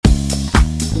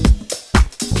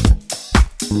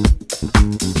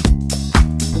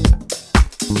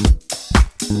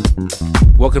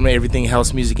Welcome to Everything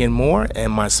House Music and More,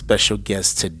 and my special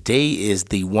guest today is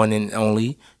the one and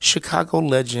only Chicago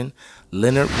legend,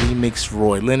 Leonard Remix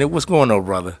Rroy. Leonard, what's going on,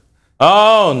 brother?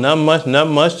 Oh, not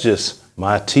much. Just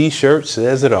my T-shirt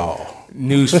says it all.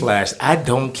 Newsflash, I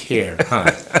don't care,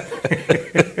 huh?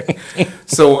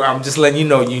 So I'm just letting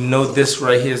you know this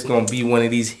right here is going to be one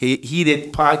of these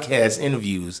heated podcast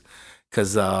interviews,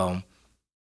 because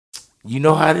you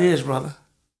know how it is, brother.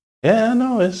 Yeah, I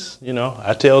know.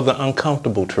 I tell the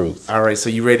uncomfortable truth. All right, so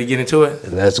you ready to get into it?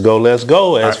 Let's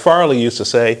go, as Farley used to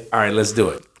say. All right, let's do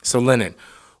it. So, Leonard,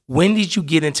 when did you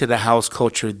get into the house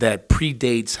culture that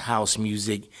predates house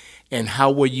music, and how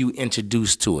were you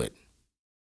introduced to it?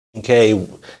 Okay,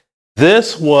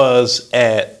 this was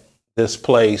at this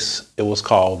place. It was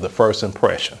called The First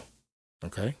Impression.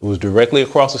 Okay. It was directly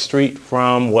across the street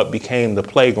from what became the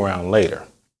playground later.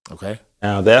 Okay.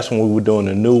 Now, that's when we were doing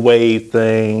the new wave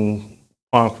thing,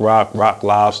 punk rock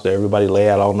lobster, everybody lay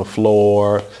out on the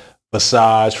floor.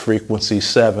 Visage Frequency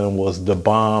 7 was the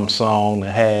bomb song to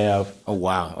have. Oh,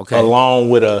 wow. Okay. Along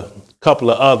with a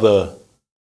couple of other,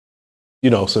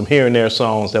 some here and there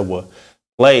songs that were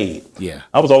played. Yeah.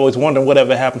 I was always wondering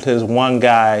whatever happened to this one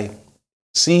guy,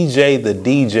 CJ the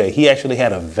DJ. He actually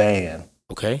had a van.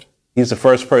 Okay. He's the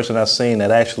first person I've seen that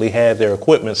actually had their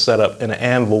equipment set up in an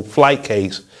Anvil flight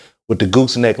case with the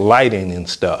gooseneck lighting and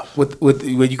stuff. With where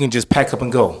you can just pack up and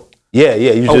go. Yeah.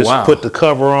 You just put the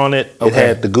cover on it. Okay. It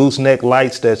had the gooseneck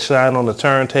lights that shine on the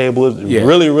turntable. It was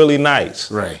really, really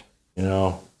nice. Right.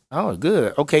 Oh,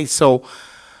 good. Okay, so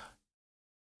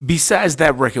besides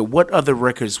that record, what other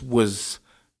records was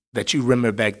that you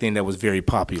remember back then that was very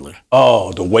popular?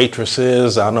 Oh, The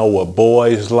Waitresses. I Know What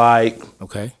Boys Like.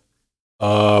 Okay.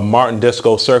 Martin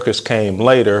Disco Circus came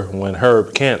later when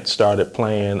Herb Kent started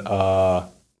playing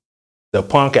the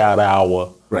Punk Out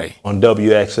Hour on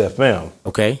WXFM.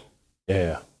 Okay.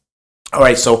 Yeah. All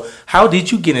right. So how did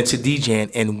you get into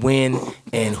DJing, and when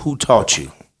and who taught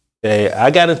you? Okay, I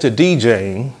got into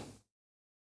DJing.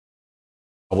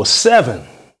 I was 7.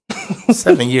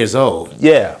 7 years old.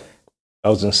 Yeah. I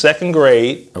was in 2nd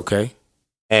grade. Okay.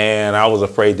 And I was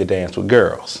afraid to dance with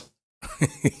girls.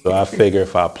 So I figured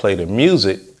if I play the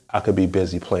music, I could be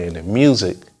busy playing the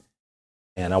music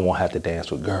and I won't have to dance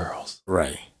with girls.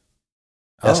 Right.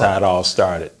 That's how it all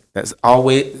started. It's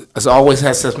always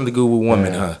had something to do with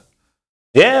women, huh?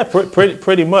 Yeah,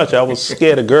 pretty much. I was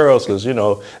scared of girls because,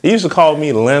 they used to call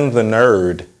me Len the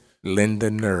Nerd. Len the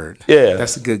Nerd. Yeah.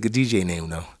 That's a good DJ name,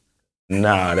 though.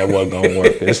 Nah, that wasn't going to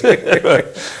work.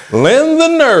 Len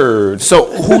the Nerd.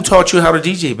 So who taught you how to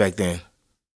DJ back then?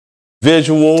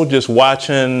 Visual, just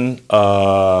watching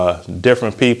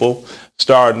different people.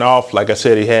 Starting off, like I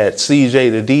said, he had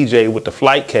CJ the DJ with the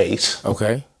flight case.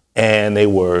 Okay. And they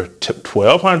were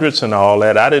 1200s and all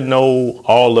that. I didn't know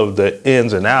all of the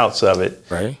ins and outs of it.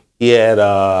 Right. He had,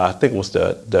 I think it was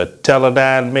the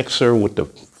Teledyne mixer with the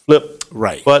flip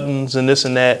buttons and this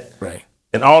and that. Right.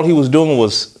 And all he was doing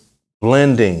was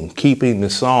blending, keeping the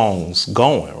songs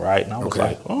going, right? And I was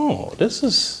like, oh, this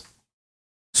is...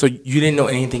 So you didn't know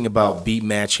anything about beat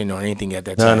matching or anything at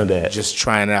that time? None of that. Just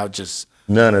trying it out,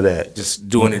 None of that. Just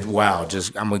doing it, I'm going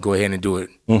to go ahead and do it.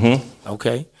 Mm-hmm.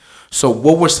 Okay. So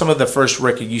what were some of the first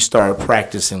records you started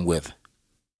practicing with?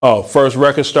 Oh, first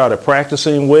record started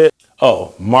practicing with?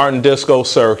 Oh, Martin Disco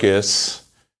Circus.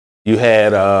 You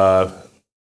had, what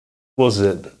was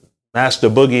it? Master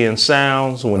Boogie and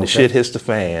Sounds, When the Shit Hits the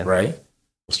Fan. Right.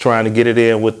 Was trying to get it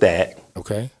in with that.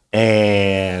 Okay.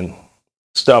 And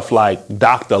stuff like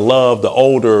Dr. Love, the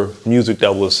older music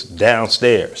that was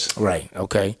downstairs. Right.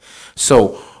 Okay.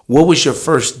 So what was your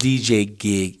first DJ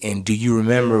gig, and do you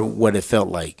remember what it felt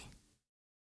like?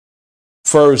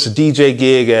 First DJ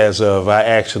gig as of I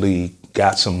actually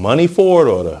got some money for it,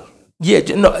 or the... Yeah,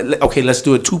 no, okay, let's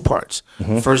do it 2 parts.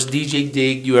 Mm-hmm. First DJ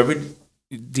gig you ever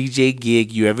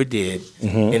did,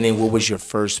 mm-hmm. and then what was your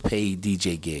first paid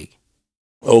DJ gig?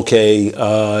 Okay,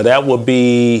 that would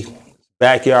be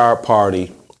Backyard Party,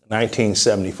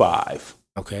 1975.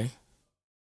 Okay.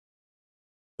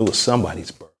 It was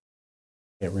somebody's birthday.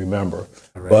 Can't remember.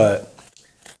 Right.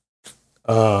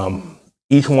 But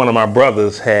each one of my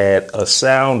brothers had a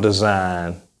sound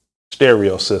design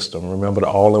stereo system. Remember the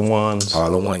all-in-ones?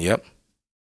 All-in-one, yep.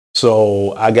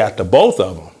 So I got to both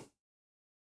of them,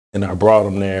 and I brought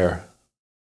them there.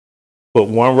 Put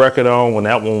one record on. When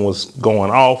that one was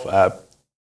going off, I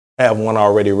had one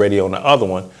already ready on the other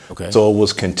one. Okay. So it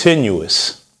was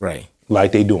continuous. Right.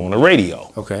 Like they do on the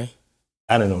radio. Okay.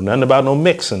 I didn't know nothing about no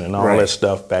mixing and all that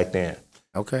stuff back then.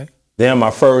 Okay. Then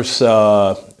my first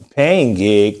paying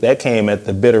gig, that came at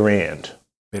the bitter end.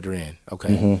 Bitter End.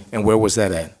 Okay. And where was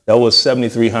that at? That was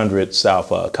 7300 South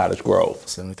Cottage Grove.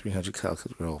 7300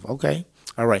 Cottage Grove. Okay.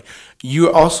 All right.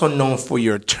 You're also known for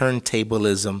your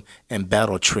turntablism and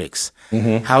battle tricks.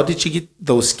 How did you get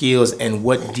those skills, and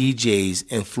what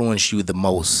DJs influenced you the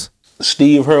most?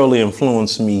 Steve Hurley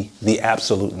influenced me the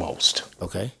absolute most.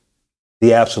 Okay.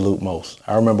 The absolute most.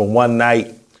 I remember one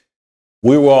night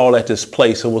we were all at this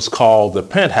place. It was called the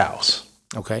Penthouse.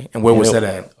 Okay. And where was that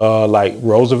at? Like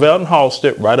Roosevelt and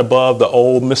Halsted, right above the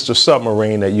old Mr.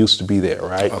 Submarine that used to be there,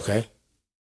 right? Okay.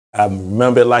 I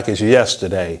remember it like it's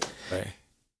yesterday. Right.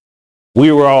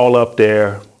 We were all up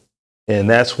there, and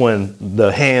that's when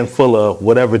the handful of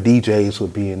whatever DJs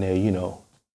would be in there, you know,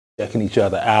 checking each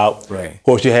other out. Right. Of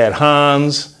course, you had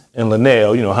Hans and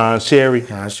Linnell, you know, Hans Cherry.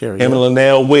 Hans Cherry. Him and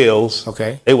Linnell Wills.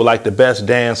 Okay. They were like the best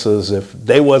dancers. If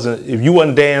you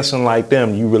wasn't dancing like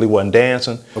them, you really wasn't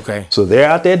dancing. Okay. So they're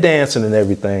out there dancing and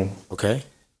everything. Okay.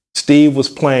 Steve was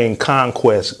playing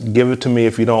Conquest. Give it to me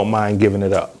if you don't mind giving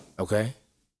it up. Okay.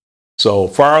 So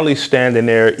Farley's standing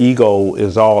there, ego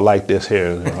is all like this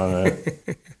here.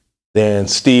 Then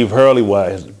Steve Hurley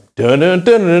was dun dun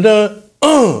dun dun dun.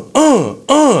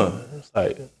 It's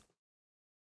like,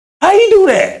 how you do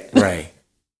that? Right.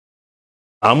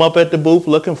 I'm up at the booth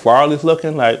looking, Farley's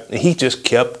looking, like he just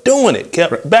kept doing it,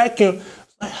 kept backing.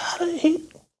 Like, how did he?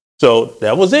 So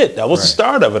that was it. That was the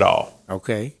start of it all.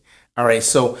 Okay. All right.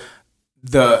 So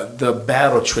the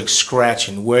battle trick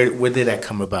scratching, where did that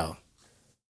come about?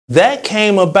 That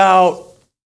came about,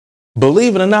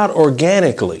 believe it or not,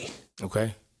 organically.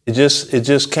 Okay. It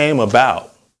just came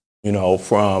about, you know,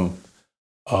 from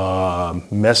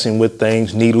messing with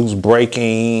things, needles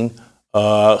breaking.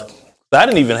 I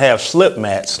didn't even have slip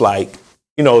mats like,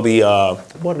 you know, I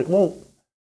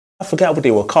forgot what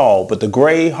they were called, but the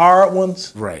gray hard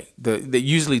ones. Right. The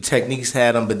usually Techniques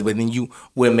had them, but then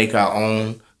we'll make our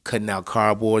own, cutting out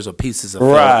cardboards or pieces of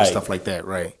felt and stuff like that.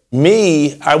 Right.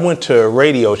 I went to a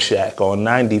Radio Shack on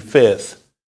 95th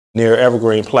near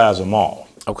Evergreen Plaza Mall.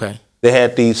 Okay. They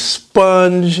had these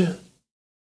sponge.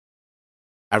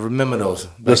 I remember those.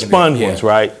 The sponge ones,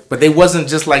 right? But they wasn't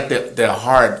just like the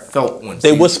hard felt ones.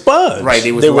 They were sponge. Right.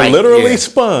 They were literally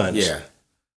sponge. Yeah.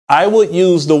 I would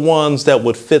use the ones that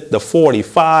would fit the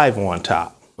 45 on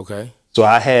top. Okay. So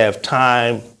I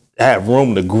have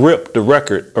room to grip the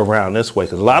record around this way.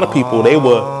 Because a lot of people, they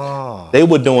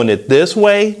were doing it this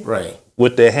way. Right.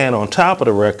 With their hand on top of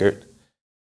the record.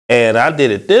 And I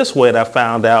did it this way, and I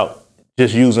found out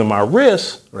just using my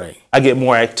wrist, right, I get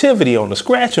more activity on the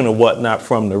scratching and whatnot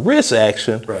from the wrist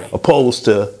action, opposed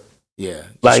to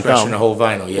like scratching the whole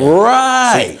vinyl. Yeah.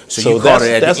 Right. So you caught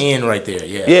it at the end right there.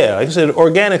 Yeah. Yeah. Like I said,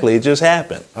 organically, it just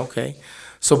happened. Okay.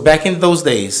 So back in those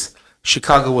days,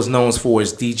 Chicago was known for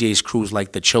its DJs crews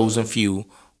like the Chosen Few,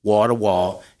 Wall to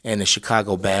Wall, and the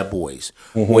Chicago Bad Boys.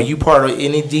 Mm-hmm. Were you part of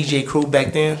any DJ crew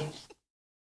back then?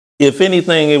 If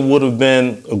anything, it would have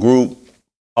been a group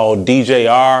called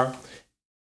DJR.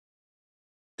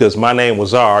 Because my name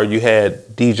was R, you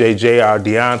had DJ JR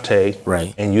Deontay,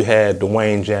 right, and you had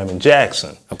Dwayne Jammin'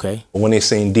 Jackson. Okay. But when they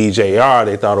seen DJR,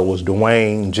 they thought it was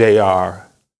Dwayne, JR,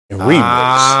 and Remix.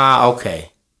 Ah,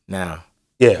 okay. Now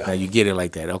Yeah. you get it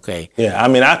like that. Okay. Yeah, I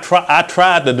mean, I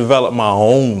tried to develop my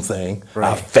own thing.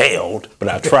 Right. I failed, but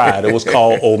I tried. It was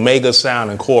called Omega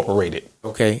Sound Incorporated.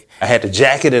 Okay. I had the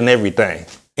jacket and everything.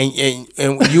 And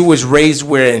you was raised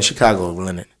where in Chicago,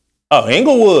 Leonard? Oh,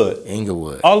 Inglewood.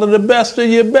 Inglewood. All of the best of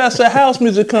your best of house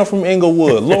music come from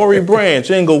Inglewood. Laurie Branch,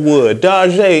 Inglewood.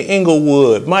 Dajay,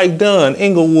 Inglewood. Mike Dunn,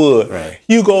 Inglewood. Right.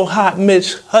 Hugo Hot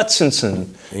Mitch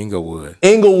Hutchinson. Inglewood.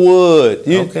 Inglewood.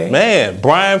 Okay. Man,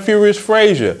 Brian Furious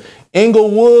Frazier.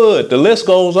 Inglewood. The list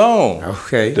goes on.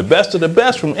 Okay. The best of the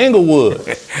best from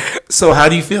Inglewood. So how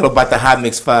do you feel about the Hot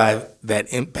Mix 5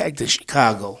 that impacted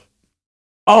Chicago?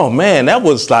 Oh, man, that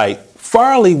was like,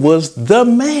 Farley was the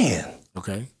man.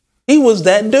 Okay. He was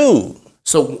that dude.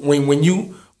 So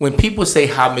when people say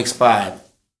Hot Mix 5,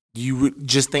 do you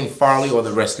just think Farley or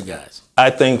the rest of the guys? I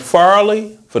think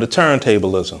Farley for the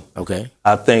turntablism. Okay.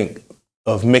 I think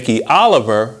of Mickey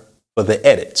Oliver for the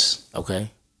edits. Okay.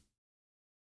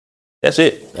 That's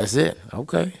it. That's it.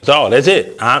 Okay. That's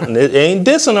it. It ain't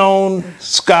dissing on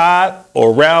Scott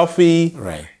or Ralphie.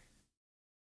 Right.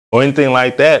 Or anything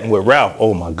like that. And with Ralph,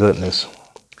 oh my goodness.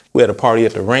 We had a party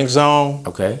at the Rink Zone.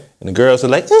 Okay. And the girls are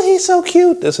like, oh, he's so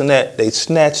cute, this and that. They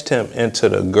snatched him into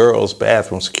the girls'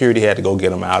 bathroom. Security had to go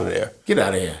get him out of there. Get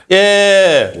out of here.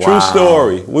 Yeah. Wow. True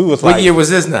story. What year was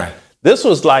this now? This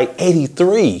was like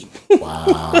 83.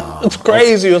 Wow. It's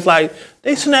crazy. It was like,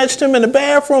 they snatched him in the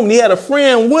bathroom. And he had a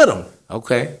friend with him.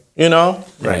 Okay. You know?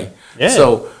 Right. Yeah.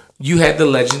 So you had the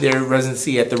legendary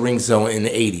residency at the Rink Zone in the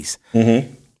 80s.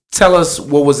 Mm-hmm. Tell us,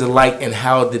 what was it like and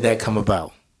how did that come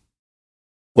about?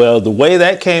 Well, the way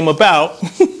that came about,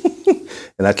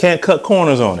 and I can't cut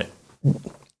corners on it.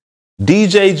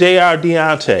 DJ J.R.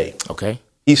 Deontay. Okay.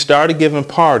 He started giving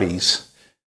parties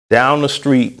down the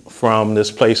street from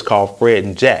this place called Fred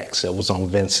and Jack's that was on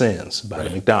Vincennes by the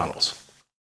McDonald's.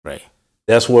 Right.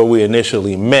 That's where we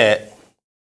initially met.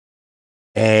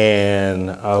 And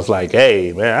I was like,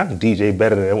 hey, man, I can DJ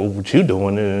better than what you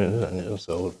doing.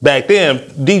 So back then,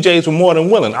 DJs were more than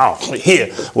willing. Oh,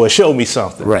 here, well, show me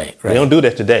something. Right. They don't do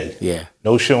that today. Yeah.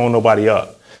 No showing nobody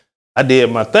up. I did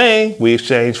my thing. We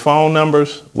exchanged phone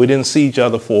numbers. We didn't see each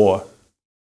other for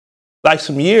like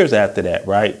some years after that,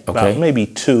 right? Okay. About maybe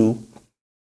 2.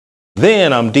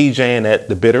 Then I'm DJing at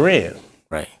the Bitter End.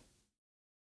 Right.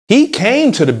 He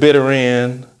came to the Bitter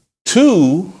End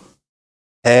to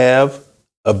have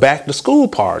a back to school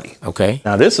party. Okay.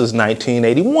 Now this is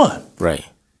 1981. Right.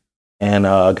 And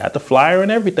got the flyer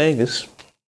and everything. It's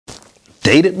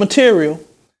dated material.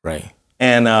 Right.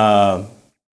 And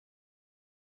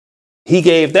he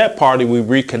gave that party. We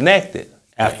reconnected.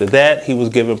 After that, he was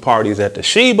giving parties at the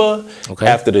Sheba. Okay.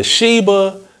 After the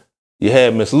Sheba, you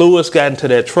had Miss Lewis got into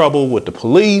that trouble with the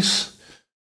police.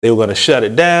 They were going to shut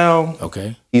it down.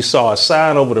 Okay. He saw a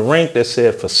sign over the rink that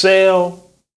said for sale.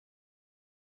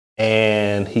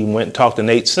 And he went and talked to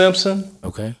Nate Simpson.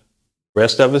 Okay.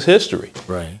 Rest of his history.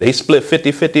 Right. They split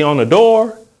 50-50 on the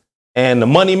door. And the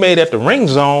money made at the Ring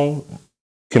Zone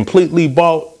completely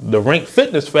bought the Rink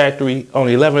Fitness Factory on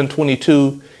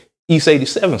 1122 East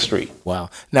 87th Street. Wow.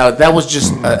 Now, that was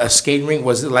just a skating rink.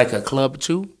 Was it like a club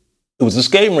too? It was a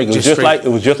skating rink. It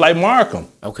was just like Markham.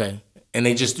 Okay. And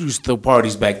they just used to throw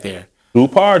parties back there. Through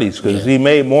parties, because he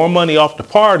made more money off the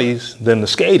parties than the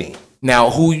skating. Now,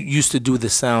 who used to do the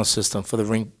sound system for the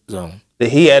Ring Zone?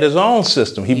 He had his own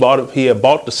system. He had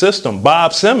bought the system.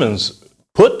 Bob Simmons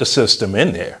put the system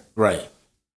in there. Right.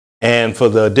 And for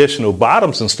the additional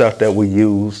bottoms and stuff that we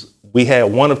used, we had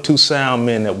one of 2 sound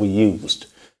men that we used.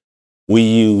 We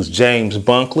used James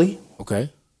Bunkley. Okay.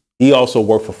 He also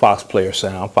worked for Fox Player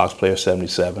Sound, Fox Player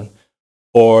 77,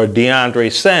 or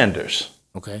DeAndre Sanders.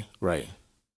 Okay. Right.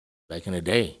 Back in the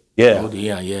day. Yeah. Oh,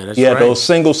 yeah, that's Yeah, right. those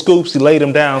single scoops, he laid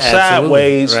them down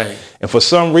sideways. Right. And for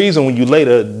some reason, when you lay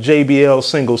the JBL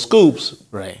single scoops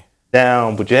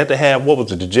down, but you had to have, what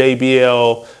was it, the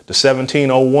JBL, the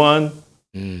 1701,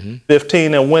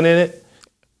 15 that went in it.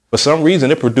 For some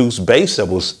reason, it produced bass that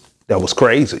was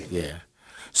crazy. Yeah.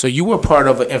 So you were part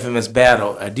of an infamous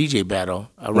battle, a DJ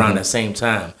battle, around the same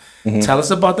time. Tell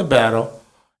us about the battle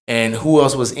and who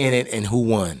else was in it and who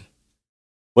won.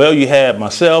 Well, you had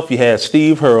myself, you had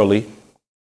Steve Hurley,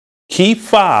 Keith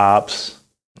Fobbs,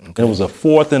 and there was a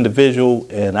 4th individual,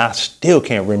 and I still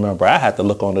can't remember. I had to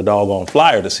look on the doggone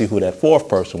flyer to see who that 4th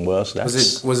person was.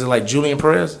 Was it like Julian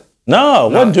Perez? No,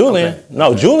 it wasn't Julian. Okay.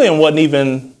 No, Julian wasn't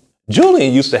even.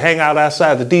 Julian used to hang out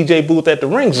outside the DJ booth at the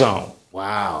Ring Zone.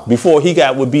 Wow. Before he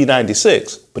got with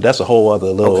B96. But that's a whole other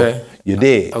little, you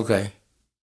dig. Okay.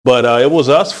 But it was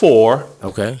us 4.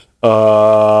 Okay.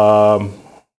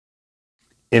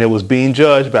 And it was being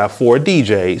judged by 4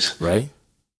 DJs. Right.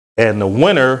 And the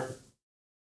winner,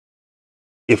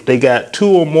 if they got 2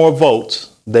 or more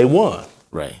votes, they won.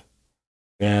 Right.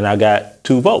 And I got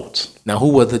 2 votes. Now,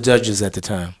 who were the judges at the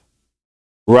time?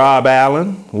 Rob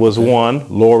Allen was one.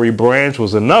 Lori Branch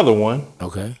was another one.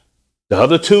 Okay. The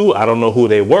other 2, I don't know who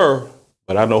they were,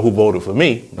 but I know who voted for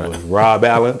me. It was Rob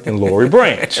Allen and Lori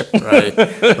Branch. Right.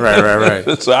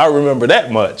 So I remember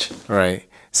that much. Right.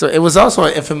 So it was also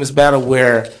an infamous battle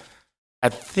where I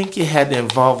think it had to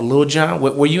involve Lil Jon.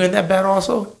 Were you in that battle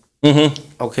also?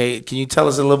 Mm-hmm. Okay. Can you tell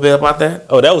us a little bit about that?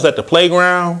 Oh, that was at the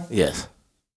playground? Yes.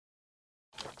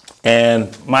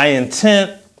 And my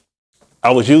intent,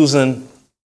 I was using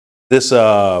this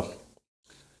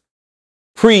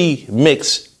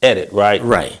pre-mix edit, right?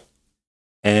 Right.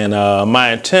 And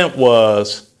my intent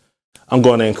was I'm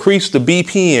going to increase the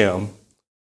BPM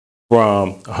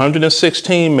from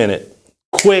 116 minute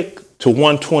quick to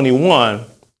 121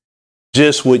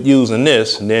 just with using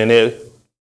this. And then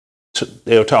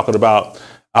they were talking about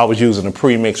I was using a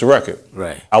pre-mix record.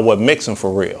 Right. I wasn't mixing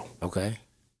for real. Okay.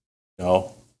 You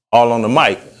know, all on the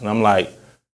mic. And I'm like,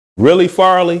 really,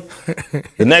 Farley?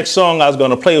 The next song I was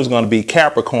going to play was going to be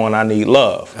Capricorn, I Need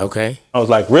Love. Okay. I was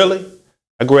like, really?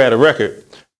 I grabbed a record.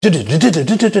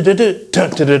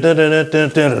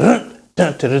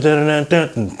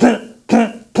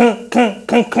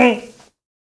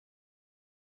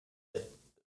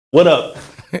 What up?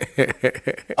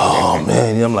 Oh,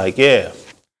 man. I'm like, yeah.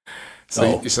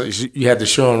 So you had to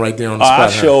show him right there on the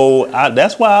spot.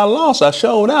 That's why I lost. I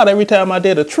showed out every time I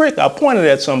did a trick. I pointed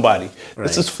at somebody. Right.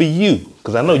 This is for you,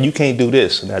 because I know you can't do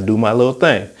this, and I do my little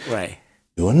thing. Right.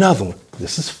 Do another one.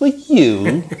 This is for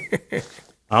you.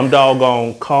 I'm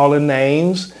doggone calling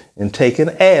names and taking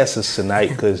asses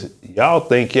tonight because y'all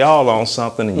think y'all on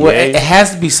something. And it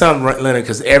has to be something, Leonard,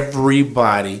 because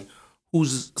everybody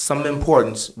who's some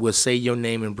importance will say your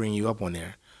name and bring you up on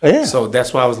there. Yeah. So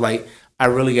that's why I was like, I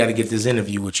really got to get this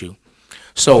interview with you.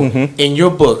 So in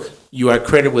your book, you are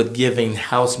credited with giving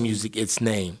house music its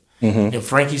name. And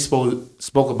Frankie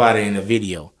spoke about it in a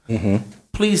video.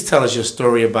 Please tell us your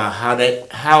story about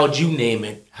how'd you name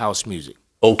it house music?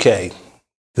 Okay,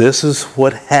 this is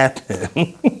what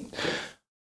happened.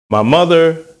 My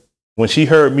mother, when she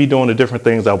heard me doing the different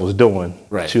things I was doing,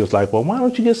 she was like, well, why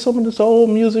don't you get some of this old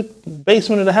music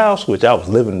basement of the house, which I was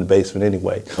living in the basement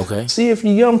anyway. Okay. See if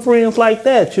your young friends like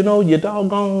that, you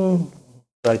doggone,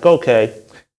 like, okay.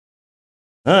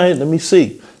 All right, let me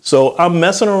see. So I'm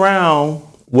messing around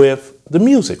with the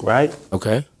music, right?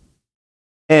 Okay.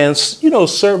 And,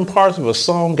 certain parts of a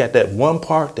song got that one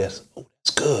part that's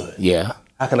good. Yeah.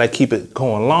 How can I keep it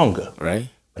going longer? Right.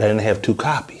 But I didn't have 2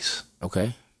 copies.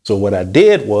 Okay. So what I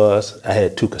did was I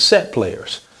had 2 cassette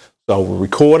players. So I would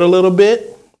record a little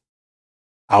bit.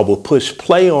 I would push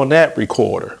play on that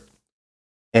recorder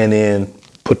and then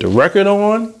put the record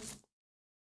on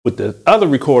with the other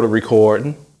recorder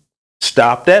recording,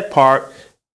 stop that part.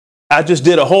 I just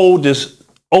did a whole just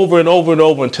over and over and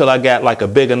over until I got like a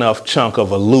big enough chunk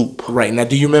of a loop. Right. Now,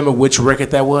 do you remember which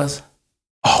record that was?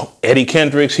 Oh, Eddie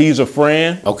Kendrick's He's a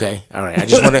Friend. Okay. All right. I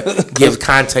just want to give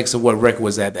context of what record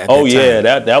was at that time. Yeah.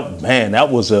 That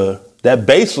was that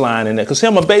bass line in there. Because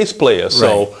I'm a bass player.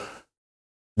 So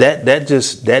that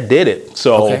did it.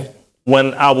 So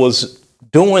when I was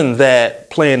doing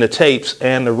that, playing the tapes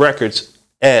and the records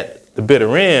at the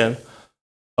bitter end,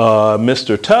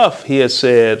 Mr. Tuff, he had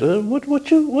said,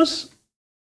 what's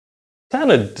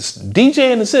kind of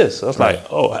DJing is this? I was like,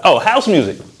 oh, house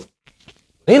music.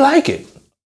 They like it.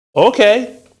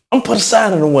 Okay, I'm gonna put a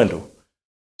sign in the window.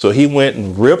 So he went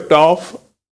and ripped off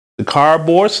the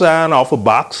cardboard sign off a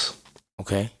box.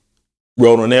 Okay.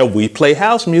 Wrote on there, we play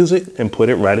house music, and put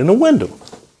it right in the window.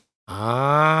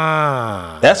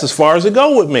 Ah. That's as far as it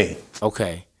go with me.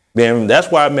 Okay. Then that's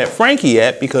where I met Frankie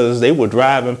at, because they were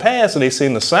driving past and they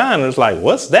seen the sign and it was like,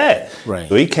 what's that? Right.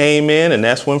 So he came in, and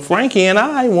that's when Frankie and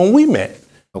when we met.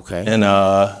 Okay. And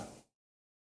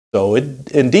so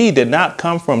it indeed did not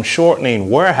come from shortening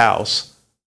warehouse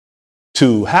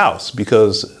to house,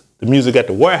 because the music at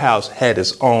the warehouse had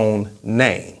its own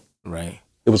name. Right.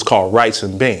 It was called Rice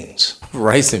and Beans.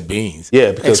 Rice and Beans?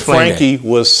 Yeah, because Frankie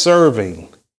was serving.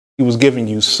 He was giving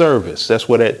you service. That's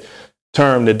what that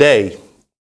term today.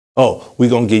 Oh, we're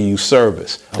going to give you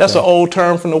service. Okay. That's an old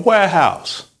term from the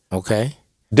warehouse. Okay.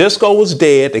 Disco was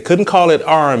dead. They couldn't call it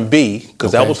R&B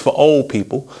because that was for old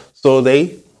people. So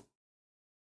they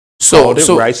called it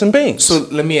Rice and Beans. So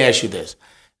let me ask you this.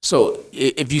 So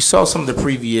if you saw some of the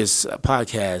previous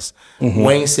podcasts,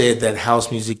 Wayne said that house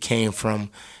music came from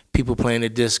people playing the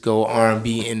disco,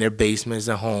 R&B in their basements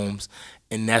and homes,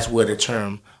 and that's where the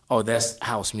term, that's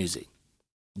house music.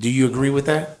 Do you agree with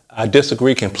that? I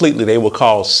disagree completely. They were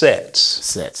called sets.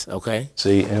 Sets, okay.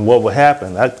 See, and what would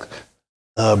happen? I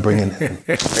love bringing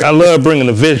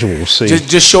the visuals. See,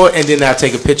 just show it, and then I'll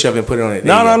take a picture of it and put it on it.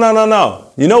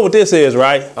 No. You know what this is,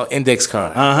 right? Oh, index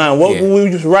card. What would we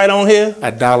just write on here?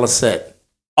 $1 set.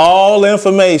 All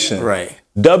information. Right.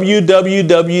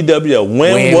 www.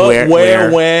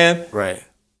 When. Right.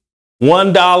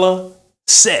 $1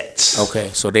 sets. Okay,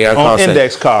 so they are on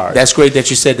index cards. That's great that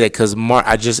you said that, because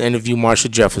I just interviewed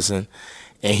Marshall Jefferson,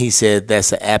 and he said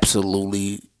that's an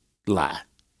absolutely lie.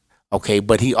 Okay,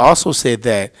 but he also said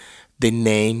that the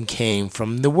name came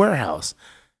from the warehouse.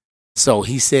 So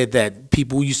he said that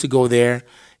people used to go there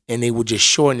and they would just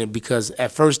shorten it, because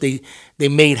at first they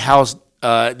made house,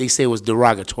 they say it was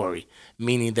derogatory,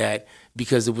 meaning that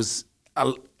because it was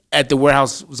at the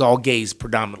warehouse, it was all gays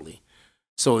predominantly.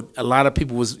 So a lot of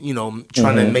people was,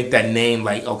 trying to make that name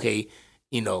like,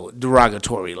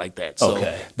 derogatory like that.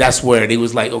 So that's where they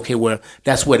was like,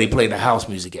 that's where they play the house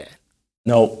music at.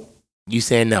 No. You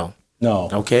saying no? No.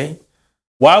 Okay.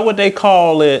 Why would they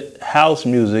call it house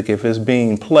music if it's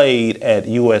being played at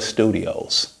U.S.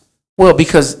 studios? Well,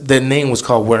 because the name was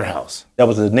called Warehouse. That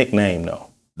was a nickname,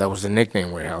 though. That was the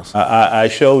nickname, Warehouse. I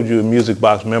showed you a Music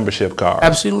Box membership card.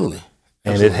 Absolutely.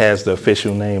 And it has the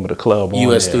official name of the club on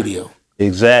U.S. there. Studio.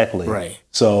 Exactly. Right.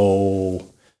 So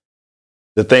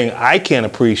the thing I can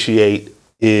appreciate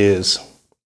is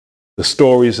the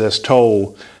stories that's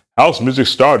told, house music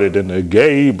started in the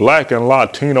gay, black, and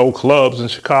Latino clubs in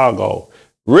Chicago.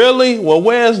 Really? Well,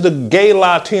 where's the gay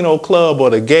Latino club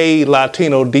or the gay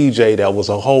Latino DJ that was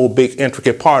a whole big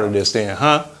intricate part of this then,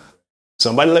 huh?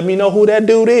 Somebody let me know who that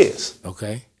dude is.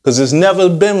 Okay. Because there's never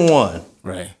been one.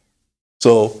 Right.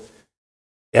 So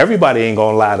everybody ain't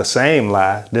gonna lie the same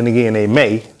lie. Then again, they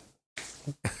may.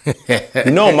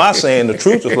 You know my saying, the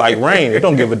truth is like rain. It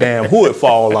don't give a damn who it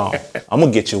fall on. I'm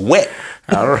gonna get you wet.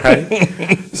 All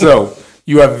right. So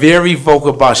you are very vocal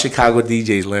about Chicago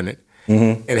DJs, Leonard.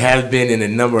 And have been in a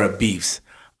number of beefs.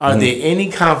 Are there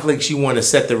any conflicts you want to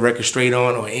set the record straight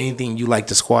on, or anything you like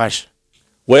to squash?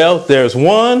 Well, there's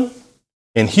one,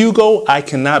 and Hugo, I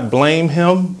cannot blame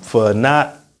him for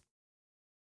not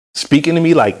speaking to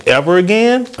me like ever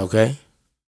again. Okay.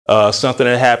 Something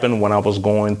that happened when I was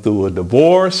going through a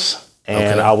divorce,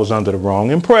 and I was under the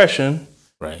wrong impression.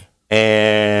 Right.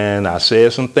 And I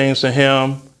said some things to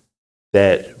him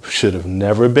that should have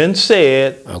never been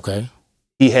said. Okay.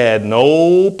 He had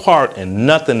no part in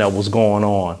nothing that was going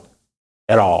on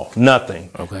at all. Nothing.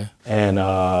 Okay. And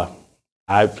I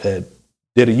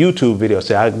did a YouTube video,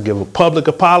 say I can give a public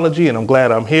apology, and I'm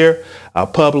glad I'm here. I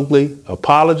publicly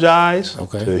apologize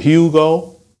to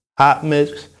Hugo Hot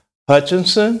Mix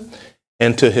Hutchinson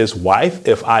and to his wife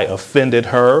if I offended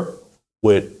her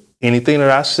with anything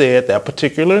that I said that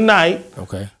particular night.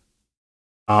 Okay.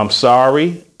 I'm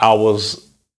sorry. I was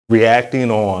reacting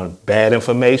on bad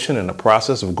information in the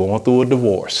process of going through a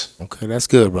divorce. Okay, that's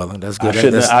good, brother. That's good.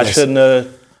 I shouldn't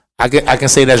have. I can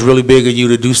say that's really big of you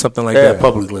to do something like that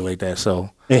publicly like that. So,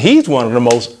 and he's one of the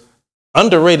most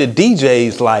underrated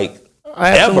DJs, like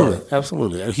ever.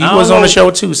 Absolutely. He was on the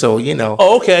show too, so you know.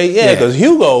 Oh, okay, yeah. Because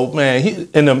Hugo, man,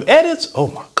 in them edits, oh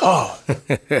my God.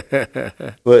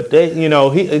 But they, you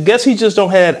know, I guess he just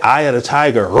don't have eye of the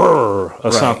tiger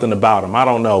or something about him. I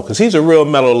don't know, because he's a real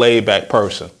mellow, laid back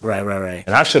person. Right.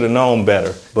 And I should have known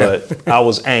better, but I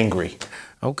was angry.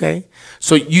 Okay.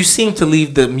 So you seem to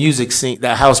leave the music scene,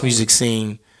 the house music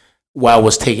scene, while it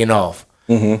was taking off.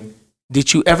 Mm-hmm.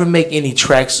 Did you ever make any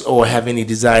tracks or have any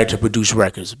desire to produce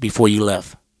records before you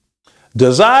left?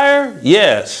 Desire?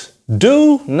 Yes.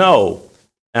 Do? No.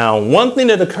 Now, one thing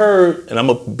that occurred, and I'm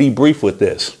going to be brief with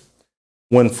this.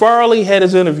 When Farley had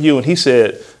his interview and he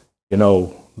said, you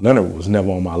know, Leonard was never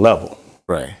on my level.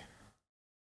 Right.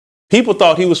 People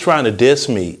thought he was trying to diss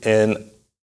me, and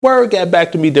word got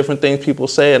back to me, different things people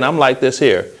say, and I'm like this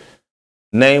here.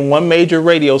 Name one major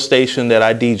radio station that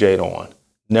I DJ'd on.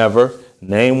 Never.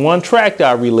 Name one track that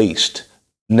I released.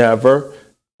 Never.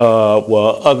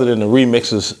 Well, other than the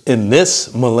remixes in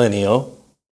this millennial.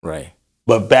 Right.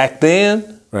 But back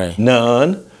then, right.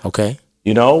 None. Okay.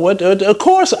 You know what? Of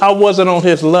course, I wasn't on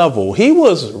his level. He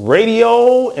was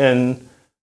radio and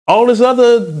all this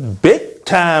other big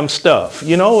time stuff.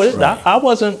 You know, right. I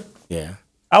wasn't. Yeah.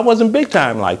 I wasn't big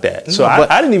time like that. So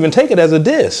I didn't even take it as a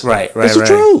diss. Right. It's the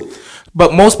truth.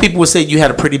 But most people would say you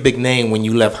had a pretty big name when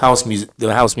you left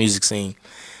the house music scene.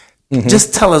 Mm-hmm.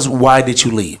 Just tell us, why did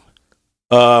you leave?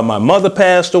 My mother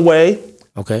passed away.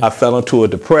 Okay. I fell into a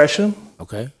depression.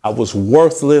 Okay. I was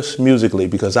worthless musically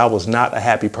because I was not a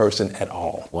happy person at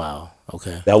all. Wow.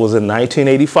 Okay. That was in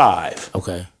 1985.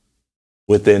 Okay.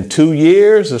 Within 2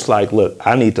 years, it's like, look,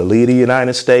 I need to leave the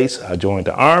United States. I joined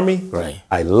the Army. Right.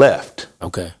 I left.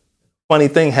 Okay. Funny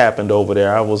thing happened over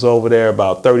there. I was over there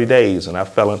about 30 days and I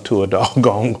fell into a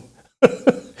doggone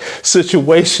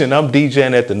situation. I'm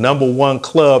DJing at the #1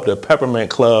 club, the Peppermint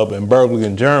Club in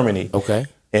Berlin, Germany. Okay.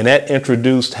 And that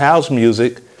introduced house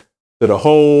music to the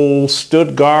whole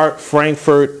Stuttgart,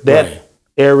 Frankfurt, that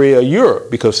area of Europe.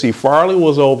 Because, see, Farley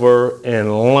was over in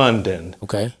London.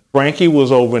 Okay. Frankie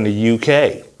was over in the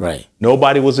UK. Right.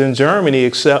 Nobody was in Germany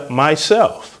except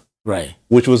myself. Right.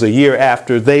 Which was a year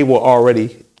after they were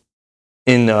already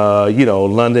in,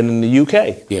 London and the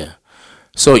UK. Yeah.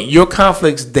 So your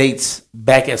conflicts dates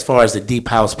back as far as the Deep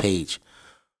House page.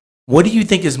 What do you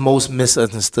think is most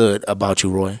misunderstood about you,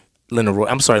 Rroy? Leonard Rroy.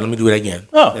 I'm sorry, let me do it again.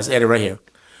 Oh. Let's add it right here.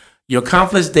 Your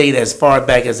conflicts date as far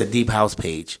back as the Deep House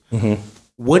page. Mm-hmm.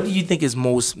 What do you think is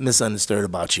most misunderstood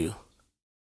about you?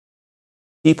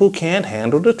 People can't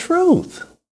handle the truth.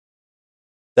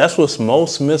 That's what's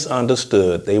most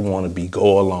misunderstood. They want to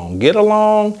go along, get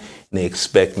along, and they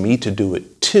expect me to do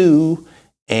it too,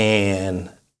 and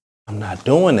I'm not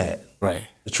doing that. Right.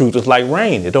 The truth is like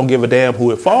rain. It don't give a damn who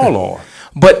it fall on.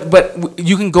 But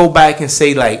you can go back and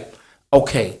say, like,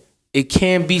 okay, it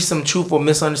can be some truth or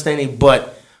misunderstanding,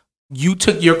 but you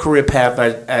took your career path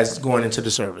as going into the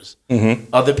service. Mm-hmm.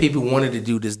 Other people wanted to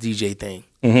do this DJ thing.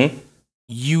 Mm-hmm.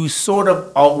 You sort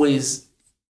of always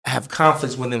have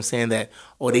conflicts with them saying that,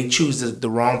 or they choose the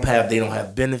wrong path. They don't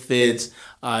have benefits.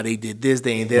 They did this,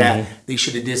 they did that. They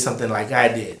should have did something like I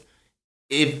did.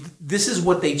 If this is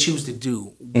what they choose to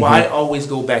do, why always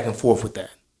go back and forth with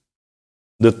that?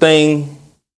 The thing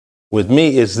with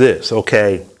me is this,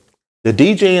 okay? The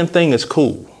DJing thing is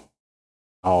cool.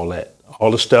 All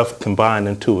the stuff combined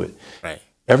into it. Right.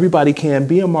 Everybody can't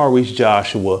be a Maurice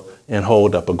Joshua and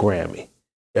hold up a Grammy.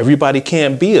 Everybody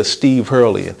can't be a Steve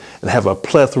Hurley and have a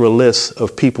plethora list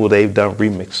of people they've done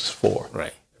remixes for.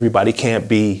 Right. Everybody can't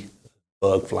be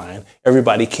Bug Flying.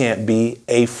 Everybody can't be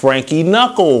a Frankie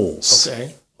Knuckles.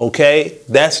 Okay?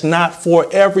 That's not for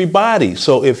everybody.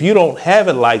 So if you don't have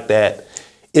it like that,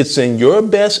 it's in your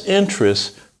best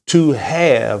interest to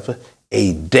have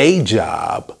a day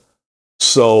job.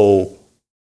 So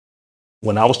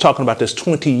when I was talking about this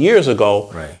 20 years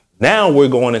ago, now we're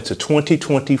going into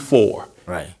 2024.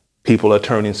 Right. People are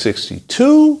turning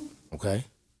 62. Okay.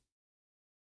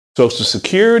 Social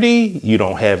Security, you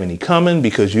don't have any coming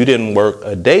because you didn't work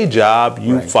a day job.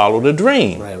 You followed a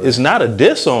dream. It's not a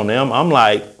diss on them. I'm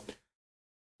like,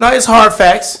 no, it's hard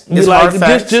facts. It's hard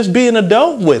facts. Just be an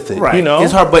adult with it. Right. You know,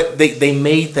 it's hard, but they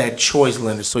made that choice,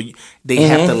 Leonard. So they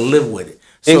have to live with it.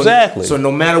 So, exactly. So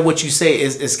no matter what you say,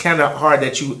 it's kind of hard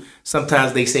that you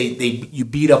sometimes they say you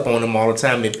beat up on them all the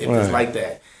time if it's like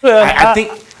that. Well, I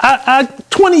think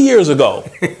 20 years ago,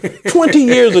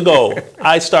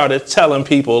 I started telling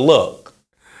people, look,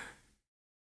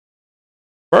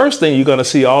 first thing you're going to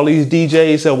see all these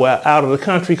DJs that were out of the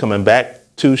country coming back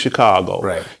to Chicago.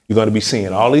 Right. You're going to be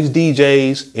seeing all these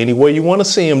DJs anywhere you want to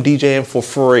see them DJing for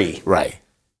free. Right.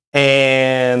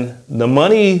 And the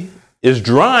money is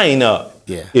drying up.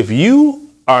 Yeah. If you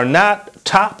are not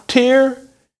top tier,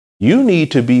 you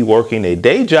need to be working a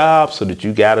day job so that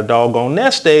you got a doggone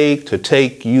nest egg to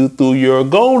take you through your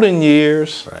golden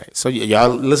years. Right. So y'all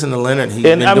listen to Leonard.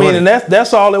 And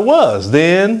that's all it was.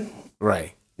 Then,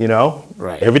 right. You know,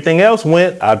 right. Everything else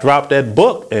went. I dropped that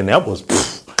book, and that was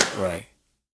right.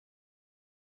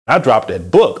 I dropped that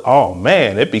book. Oh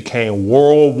man, it became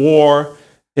World War,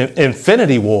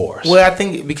 Infinity Wars. Well, I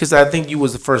think you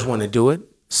was the first one to do it.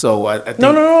 So I think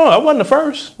no, I wasn't the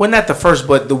first. Well, not the first,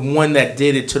 but the one that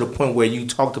did it to the point where you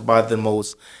talked about the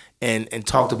most and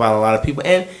talked about a lot of people,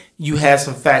 and you had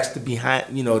some facts to behind,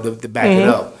 to back it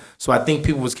up. So I think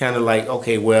people was kind of like,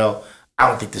 okay, well, I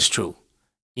don't think this is true,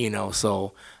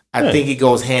 So I think it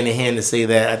goes hand in hand to say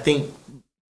that. I think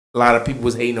a lot of people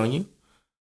was hating on you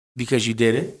because you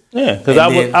did it. Yeah, because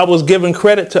I was giving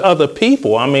credit to other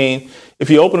people. I mean, if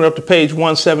you open it up to page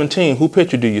 117, who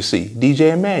picture do you see?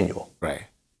 DJ Emmanuel. Right.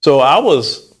 So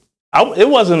it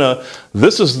wasn't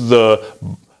this is the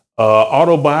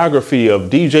autobiography of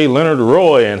DJ Leonard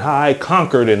Rroy and how I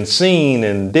conquered and seen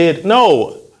and did.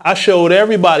 No, I showed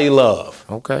everybody love.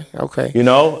 Okay.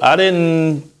 I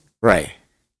didn't. Right.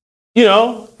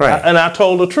 Right. And I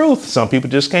told the truth. Some people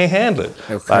just can't handle it.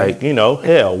 Okay. Like,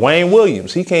 hell, Wayne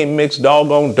Williams, he can't mix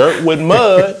doggone dirt with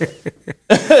mud.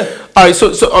 All right, so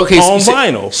okay, on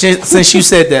vinyl. Since you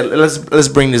said that, let's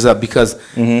bring this up because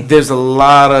there's a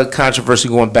lot of controversy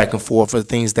going back and forth for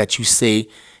things that you say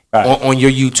on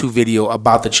your YouTube video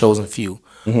about the Chosen Few.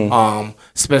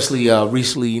 Especially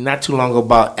recently, not too long ago,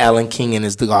 about Alan King and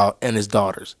his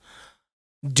daughters.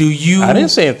 I didn't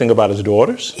say anything about his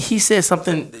daughters. He said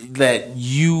something that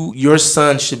your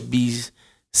son should be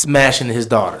smashing his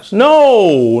daughters.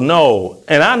 No.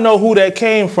 And I know who that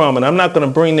came from, and I'm not going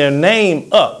to bring their name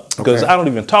up because I don't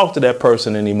even talk to that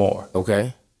person anymore.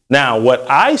 Okay. Now, what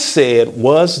I said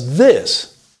was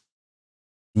this.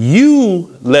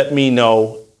 You let me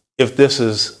know if this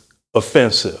is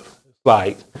offensive.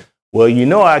 Like,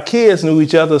 well, our kids knew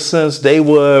each other since they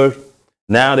were...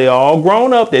 Now they're all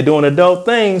grown up. They're doing adult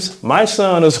things. My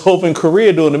son is over in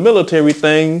Korea doing the military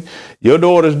thing. Your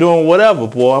daughter's doing whatever.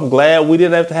 Boy, I'm glad we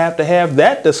didn't have to have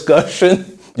that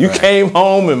discussion. You came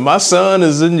home and my son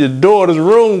is in your daughter's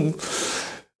room.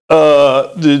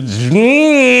 I'm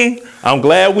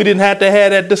glad we didn't have to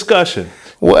have that discussion.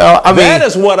 Well, that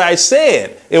is what I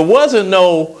said. It wasn't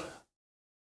no...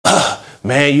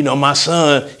 man, my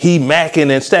son, he macking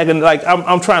and stacking. Like,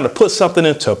 I'm trying to put something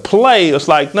into play. It's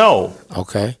like, no.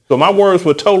 Okay. So my words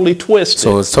were totally twisted.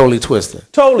 So it's totally twisted.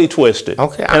 Totally twisted.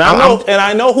 Okay. And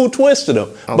I know who twisted them.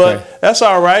 Okay. But that's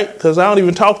all right, because I don't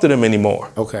even talk to them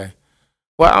anymore. Okay.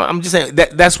 Well, I'm just saying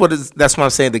that's what I'm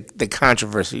saying, the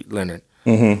controversy, Leonard,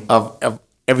 of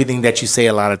everything that you say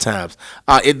a lot of times.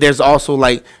 There's also,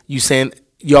 like, you saying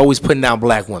you're always putting down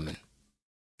black women.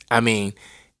 I mean,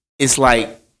 it's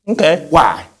like, okay.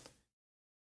 Why?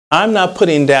 I'm not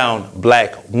putting down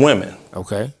black women.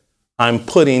 Okay. I'm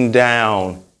putting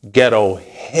down ghetto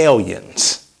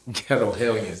hellions. Ghetto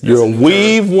hellions. You're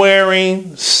weave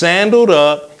wearing, sandaled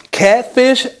up,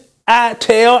 catfish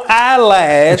tail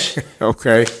eyelash.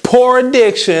 Okay. Poor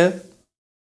addiction.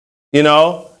 You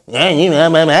know. Baby.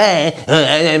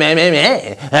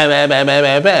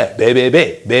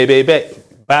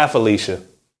 Bye, Felicia.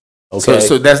 Okay.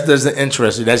 So that doesn't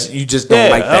interest you. That's you just don't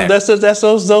like that. That's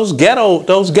those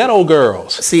ghetto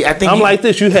girls. See, I think I'm like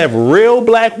this. You have real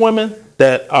black women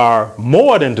that are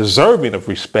more than deserving of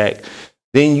respect.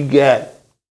 Then you got.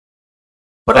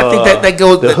 But I think that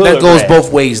goes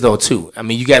both ways though too. I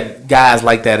mean, you got guys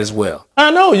like that as well. I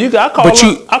know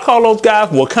I call those guys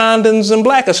Wakandans and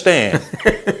Blackistan.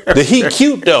 The he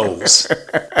cute those.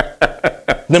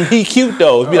 Them he cute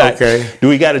those. Be like, okay. Do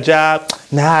we got a job?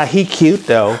 Nah, he cute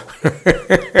though.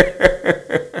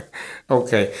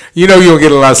 Okay. You know you'll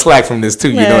get a lot of slack from this too.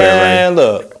 You know that, right?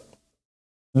 Look.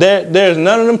 There's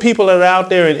none of them people that are out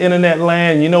there in internet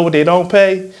land. You know what they don't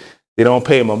pay? They don't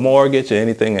pay them a mortgage or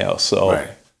anything else. So right.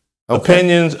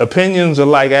 Okay. Opinions are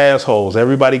like assholes.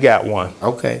 Everybody got one.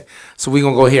 Okay. So we're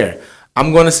going to go here.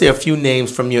 I'm going to say a few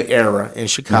names from your era in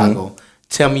Chicago. Mm-hmm.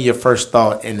 Tell me your first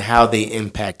thought and how they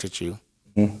impacted you.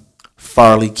 Mm-hmm.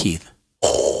 Farley Keith.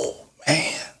 Oh,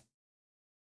 man.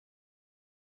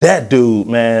 That dude,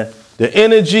 man. The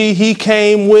energy he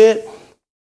came with,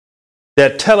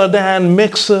 that Teledyne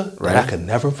mixer that I could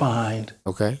never find.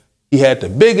 Okay. He had the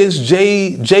biggest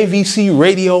JVC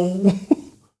radio,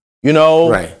 you know.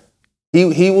 Right.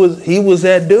 He was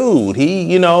that dude.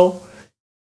 He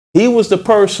was the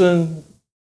person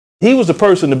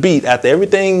to beat after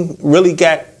everything really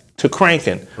got to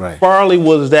cranking. Right. Farley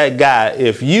was that guy.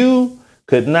 If you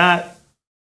could not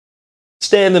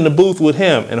stand in the booth with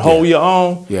him and hold your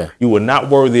own, you were not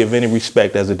worthy of any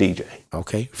respect as a DJ.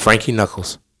 Okay. Frankie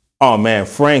Knuckles. Oh man,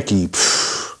 Frankie.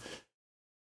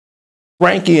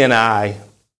 Frankie and I,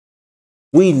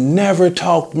 we never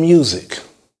talked music.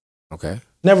 Okay.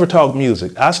 Never talked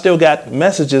music. I still got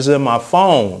messages in my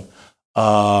phone.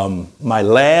 My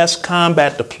last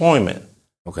combat deployment.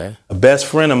 Okay. A best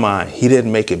friend of mine, he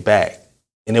didn't make it back.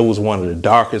 And it was one of the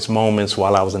darkest moments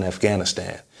while I was in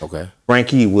Afghanistan. Okay.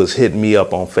 Frankie was hitting me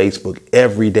up on Facebook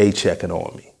every day, checking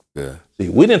on me. Yeah. See,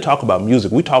 we didn't talk about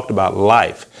music. We talked about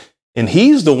life. And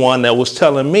he's the one that was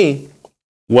telling me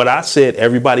what I said.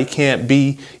 Everybody can't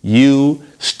be you,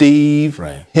 Steve,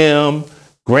 him,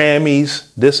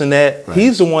 Grammys, this and that. Right.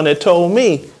 He's the one that told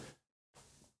me,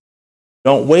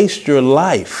 don't waste your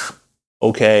life,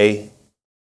 okay?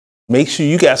 Make sure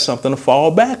you got something to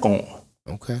fall back on.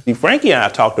 Okay. See, Frankie and I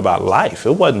talked about life.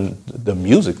 It wasn't the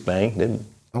music thing.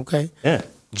 Okay. Yeah.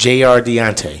 J.R.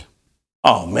 Deontay.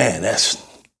 Oh, man,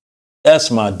 that's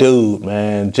my dude,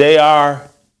 man. J.R.,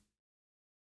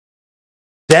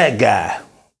 that guy.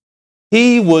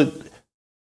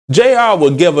 J.R.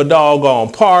 would give a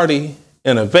doggone party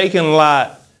in a vacant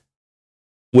lot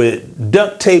with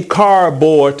duct tape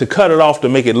cardboard to cut it off to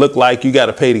make it look like you got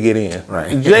to pay to get in.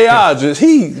 Right. J.R.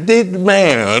 he did,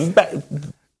 man. Okay.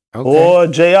 Boy,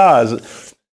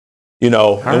 J.R.'s,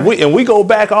 and we go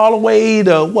back all the way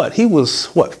to what? He was,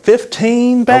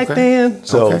 15 back then?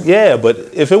 So, yeah, but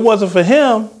if it wasn't for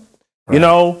him,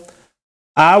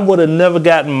 I would have never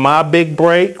gotten my big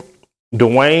break.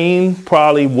 Dwayne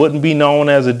probably wouldn't be known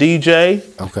as a DJ.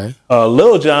 Okay.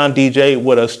 Lil Jon DJ'd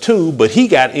with us too, but he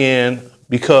got in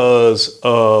because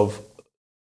of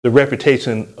the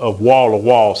reputation of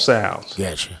wall-to-wall sounds.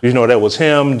 Gotcha. That was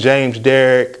him, James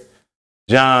Derrick,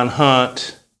 John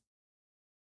Hunt,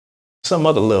 some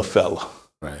other little fella.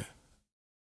 Right.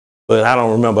 But I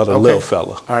don't remember the little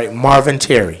fella. All right, Marvin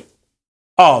Terry.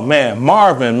 Oh man,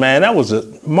 Marvin was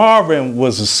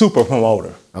a super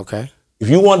promoter. Okay. If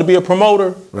you wanted to be a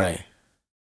promoter, right.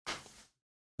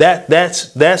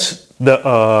 That's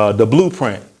the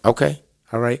blueprint. Okay.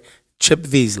 All right. Chip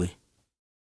Beasley.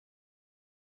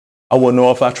 I wouldn't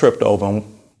know if I tripped over him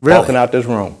walking out this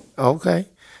room. Okay.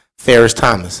 Ferris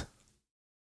Thomas.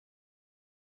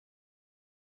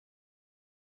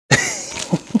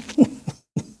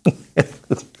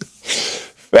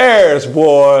 Ferris,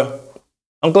 boy,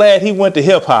 I'm glad he went to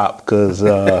hip hop because,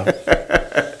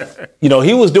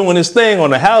 he was doing his thing on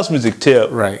the house music tip.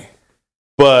 Right.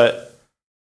 But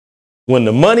when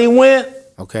the money went,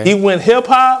 he went hip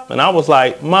hop, and I was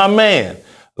like, my man.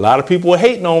 A lot of people were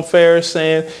hating on Ferris,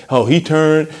 saying, "Oh, he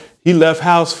left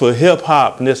house for hip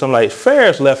hop and this." I'm like,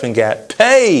 Ferris left and got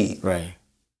paid. Right.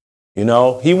 He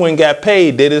went and got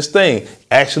paid, did his thing.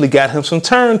 Actually got him some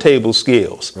turntable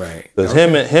skills. Right. Because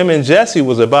him and Jesse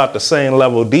was about the same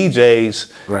level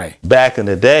DJs back in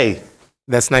the day.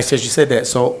 That's nice that you said that.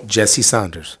 So, Jesse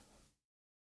Saunders.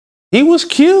 He was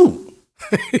cute.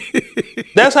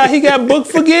 That's how he got booked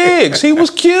for gigs. He was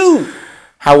cute.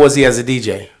 How was he as a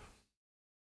DJ?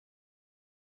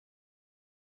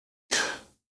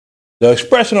 The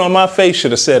expression on my face should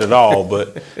have said it all,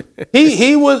 but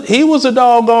he was a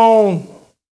doggone.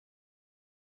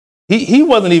 He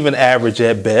wasn't even average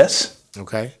at best.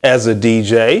 Okay. As a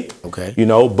DJ. Okay. You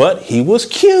know, but he was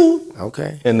cute.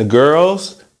 Okay. And the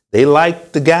girls, they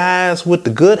liked the guys with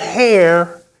the good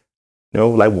hair. You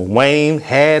know, like when Wayne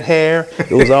had hair,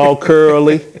 it was all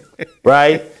curly,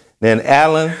 right? Then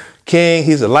Alan King,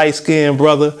 he's a light-skinned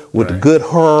brother with the good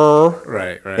hair.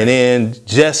 Right, right. And then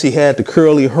Jesse had the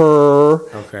curly hair.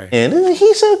 Okay. And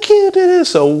he's so cute.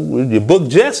 So when you book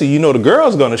Jesse, you know the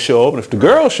girl's going to show up. And if the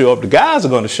girls show up, the guys are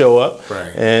going to show up.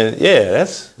 Right. And yeah,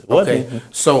 that's what. Okay.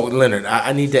 So, Leonard,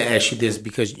 I need to ask you this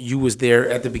because you was there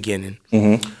at the beginning.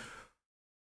 Mm-hmm.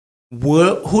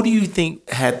 Who do you think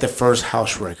had the first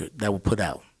house record that was put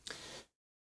out?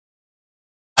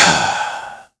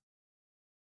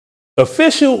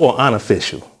 Official or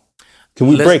unofficial? Can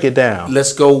we break it down?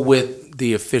 Let's go with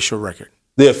the official record.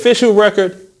 The official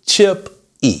record, Chip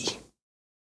E.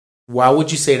 Why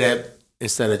would you say that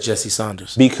instead of Jesse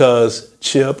Saunders? Because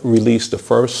Chip released the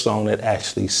first song that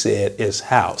actually said it's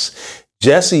house.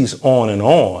 Jesse's On and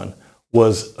On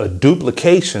was a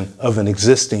duplication of an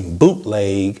existing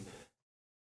bootleg.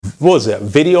 What was that?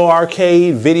 Video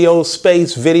Arcade, Video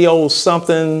Space, Video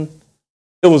something.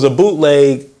 It was a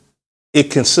bootleg. It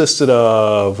consisted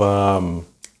of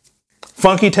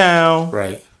Funky Town,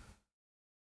 right?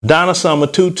 Donna Summer,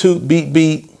 Toot Toot, Beat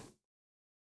Beat,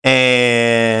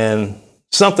 and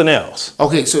something else.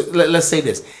 Okay, so let's say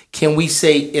this. Can we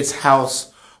say It's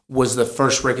House was the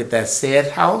first record that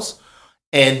said house,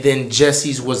 and then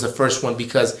Jesse's was the first one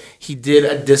because he did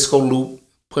a disco loop,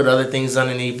 put other things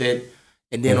underneath it,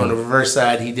 and then on the reverse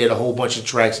side, he did a whole bunch of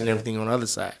tracks and everything on the other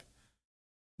side.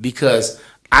 Because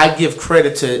I give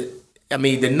credit to, I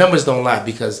mean, the numbers don't lie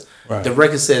because the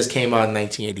record says came out in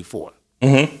 1984.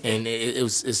 Mm-hmm. And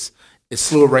it's a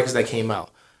slew of records that came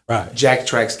out. Right. Jack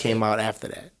Tracks came out after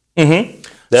that. Mm-hmm.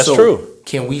 That's true.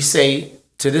 Can we say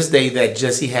to this day that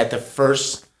Jesse had the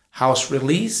first house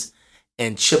release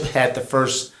and Chip had the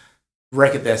first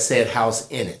record that said house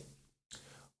in it?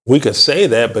 We could say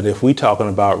that, but if we're talking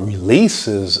about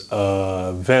releases,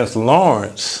 Vince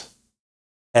Lawrence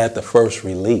had the first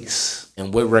release.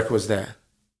 And what record was that?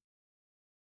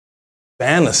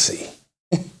 Fantasy.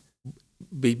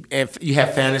 And you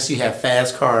have Fantasy, you have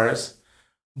Fast Cars,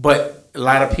 but a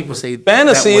lot of people say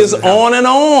Fantasy is On and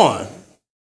On.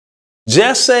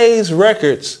 Jesse's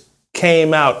records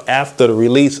came out after the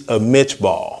release of Mitch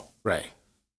Ball. Right.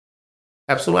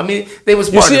 Absolutely. I mean, they was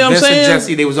part of Vince and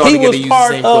Jesse. They was all together using the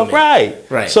same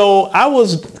equipment. Right. So I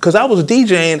was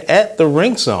DJing at the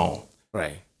Rink Zone.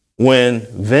 Right. When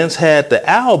Vince had the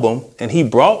album and he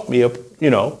brought me a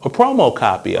promo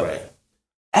copy of it.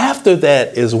 After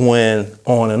that is when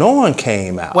On and On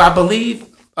came out. Well, I believe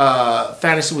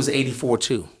Fantasy was 84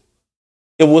 too.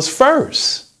 It was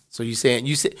first. So you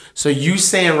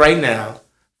saying right now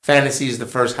Fantasy is the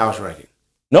first house record?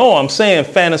 No, I'm saying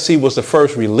Fantasy was the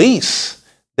first release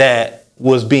that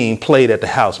was being played at the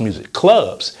house music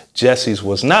clubs. Jesse's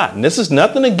was not. And this is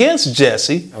nothing against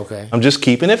Jesse. Okay. I'm just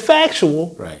keeping it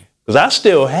factual. Right. Because I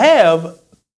still have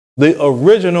the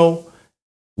original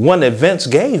one that Vince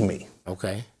gave me.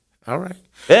 Okay. All right.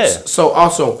 Yeah. So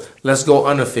also, let's go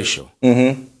unofficial.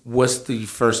 Mm-hmm. What's the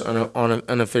first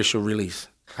unofficial release?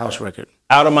 House record.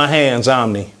 Out of My Hands,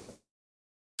 Omni.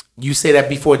 You say that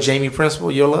before Jamie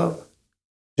Principle, Your Love?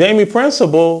 Jamie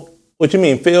Principle, what you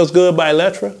mean, Feels Good by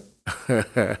Electra?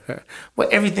 Well,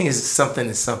 everything is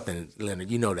something,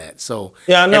 Leonard. You know that. So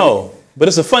yeah, I know. But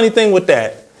it's a funny thing with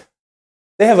that.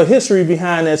 They have a history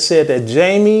behind that said that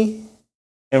Jamie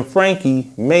and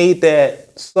Frankie made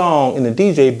that song in the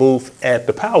DJ booth at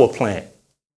the power plant.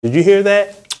 Did you hear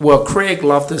that? Well, Craig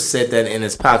Loftus said that in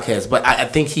his podcast, but I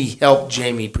think he helped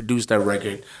Jamie produce that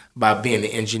record by being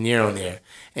the engineer on there.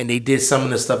 And they did some of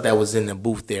the stuff that was in the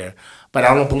booth there. But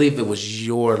I don't believe it was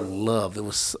Your Love. It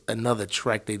was another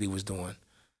track that he was doing.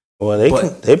 Well,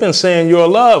 they've been saying Your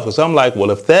Love, because I'm like,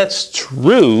 well, if that's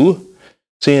true,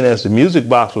 seeing as the Music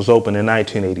Box was open in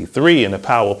 1983 and the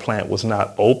power plant was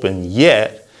not open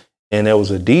yet, and there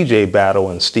was a DJ battle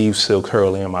and Steve Silk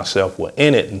Hurley and myself were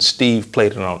in it, and Steve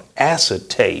played it on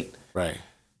acetate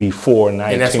before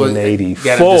 1984.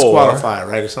 Got it disqualified,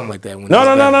 right, or something like that.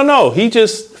 No. He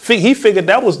figured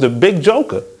that was the big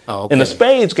joker in the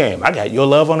spades game. I got Your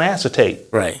Love on acetate.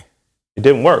 Right. It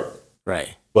didn't work.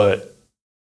 Right. But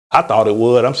I thought it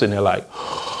would. I'm sitting there like,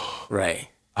 right.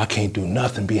 I can't do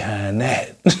nothing behind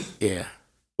that. Yeah.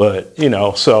 But,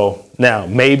 so now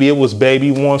maybe it was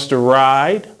Baby Wants to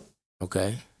Ride.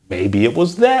 Okay. Maybe it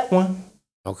was that one.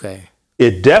 Okay.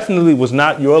 It definitely was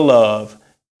not Your Love.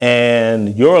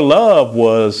 And Your Love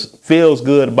was Feels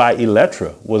Good by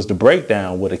Electra, was the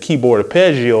breakdown with a keyboard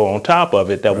arpeggio on top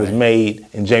of it that was made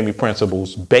in Jamie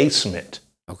Principal's basement.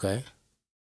 Okay.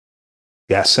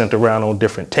 Got sent around on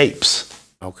different tapes.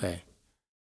 Okay.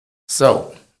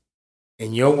 So,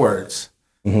 in your words,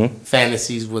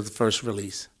 Fantasies was the first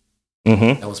release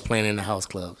that was playing in the house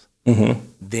clubs.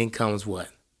 Then comes what?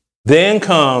 Then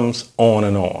comes On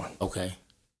and On. Okay.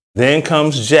 Then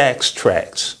comes Jack's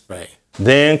Tracks. Right.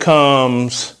 Then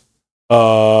comes,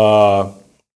 what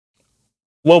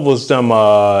was them,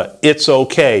 It's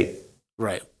Okay.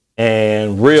 Right.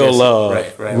 And Real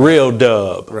Love. Right. Real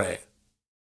Dub. Right.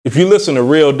 If you listen to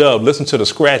Real Dub, listen to the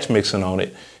scratch mixing on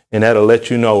it, and that'll let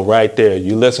you know right there.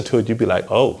 You listen to it, you'd be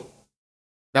like, oh.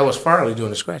 That was Farley doing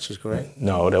the scratches, correct?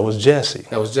 No, that was Jesse.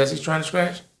 That was Jesse trying to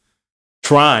scratch?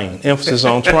 Trying. Emphasis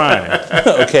on trying.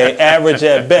 Okay, average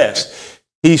at best.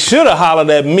 He should have hollered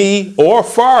at me or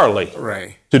Farley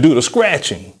to do the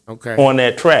scratching on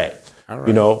that track. All right.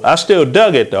 You know, I still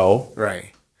dug it though.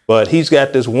 Right. But he's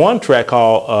got this one track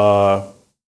called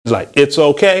It's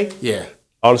Okay. Yeah.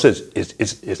 All it says is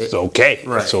it's okay.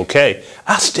 Right. It's okay.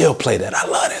 I still play that. I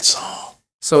love that song.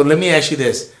 So let me ask you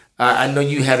this. I know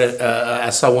you had I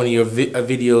saw one of your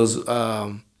videos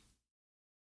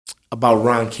about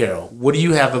Ron Carroll. What do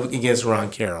you have against Ron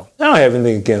Carroll? I don't have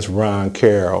anything against Ron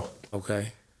Carroll.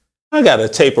 Okay. I got a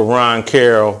tape of Ron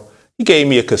Carroll. He gave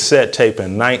me a cassette tape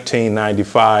in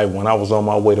 1995 when I was on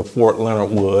my way to Fort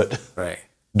Leonard Wood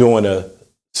doing a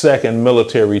second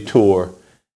military tour.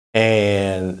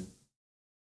 And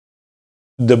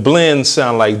the blends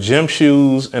sound like gym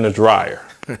shoes and a dryer.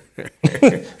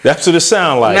 That's what it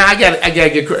sound like. Now I gotta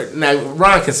get credit. Now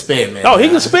Ron can spin, man. Oh, he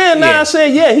can spin. Now I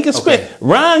said, yeah, he can spin. Okay.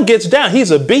 Ron gets down.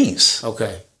 He's a beast.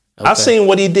 Okay. I seen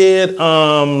what he did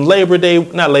Memorial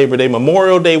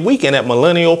Day weekend at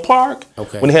Millennial Park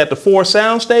when he had the 4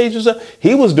 sound stages up.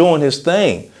 He was doing his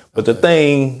thing. But the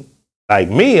thing, like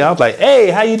me, I was like,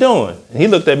 hey, how you doing? And he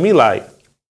looked at me like,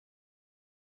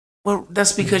 well,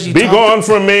 that's because you be gone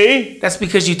from me. That's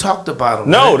because you talked about him.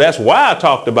 No, that's why I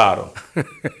talked about him.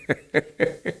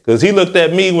 Because he looked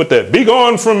at me with the be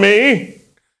gone from me.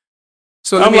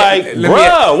 So I'm like,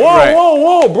 bruh,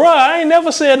 whoa, bruh. I ain't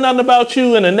never said nothing about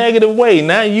you in a negative way.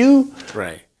 Now you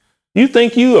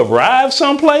think you arrived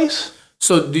someplace?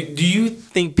 So do you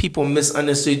think people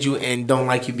misunderstood you and don't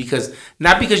like you because,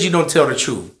 not because you don't tell the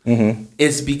truth,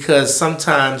 it's because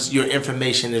sometimes your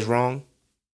information is wrong?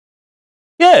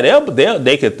 Yeah,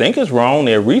 they could think it's wrong.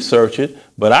 They'll research it.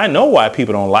 But I know why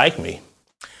people don't like me.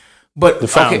 But the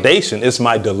foundation is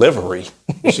my delivery.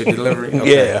 It's your delivery?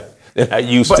 Okay. Yeah. And I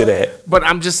used to that. But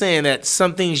I'm just saying that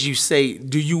some things you say,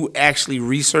 do you actually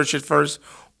research it first,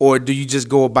 or do you just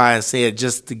go by and say it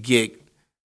just to get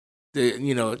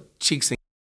the cheeks?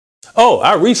 Oh,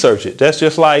 I research it. That's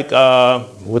just like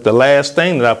with the last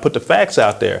thing that I put the facts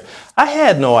out there. I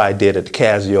had no idea that the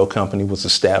Casio company was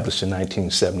established in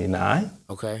 1979.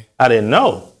 Okay. I didn't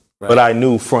know, but I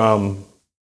knew from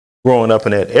growing up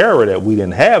in that era that we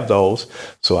didn't have those.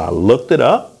 So I looked it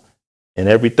up and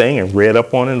everything and read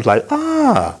up on it. It was like,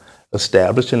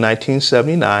 established in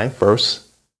 1979. First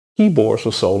keyboards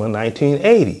were sold in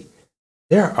 1980.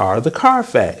 There are the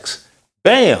Carfax.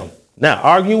 Bam. Now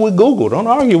argue with Google. Don't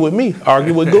argue with me.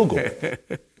 Argue with Google.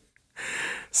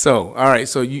 So, all right.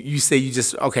 So you say you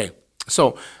just, okay.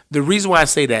 So the reason why I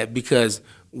say that, because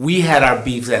we had our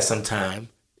beefs at some time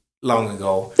long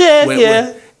ago.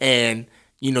 Yeah. And,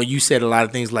 you said a lot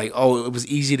of things like, oh, it was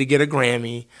easy to get a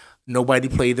Grammy. Nobody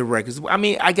played the records. I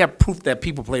mean, I got proof that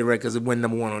people play records and win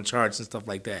 #1 on charts and stuff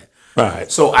like that. Right.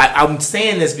 So I'm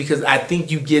saying this because I think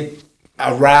you get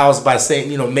aroused by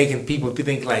saying, making people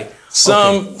think like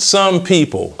some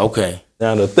people. Okay.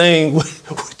 Now the thing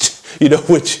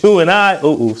with you and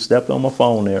I, stepped on my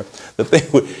phone there. The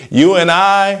thing with you and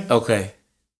I, okay,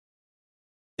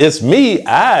 it's me.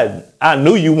 I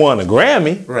knew you won a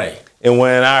Grammy, right? And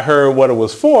when I heard what it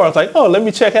was for, I was like, oh, let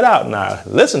me check it out. And I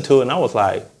listened to it, and I was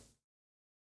like,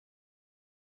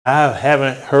 I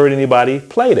haven't heard anybody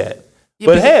play that. Yeah,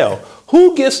 but hell,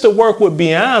 who gets to work with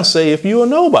Beyonce if you're a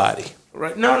nobody?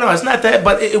 Right. No, it's not that.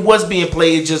 But it was being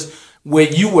played. Just where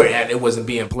you were at, it wasn't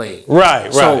being played.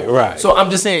 Right. So I'm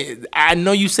just saying, I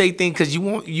know you say things because you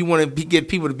want to get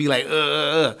people to be like,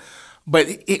 But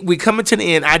we're coming to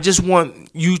the end. I just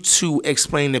want you to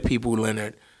explain to people,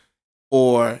 Leonard,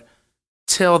 or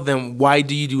tell them why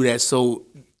do you do that so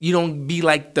you don't be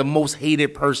like the most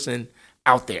hated person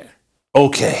out there.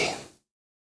 Okay.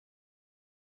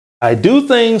 I do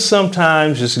things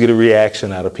sometimes just to get a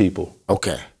reaction out of people.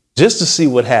 Okay. Just to see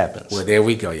what happens. Well, there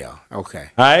we go, y'all. Okay.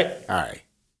 All right? All right.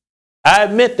 I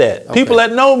admit that. Okay. People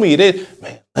that know me,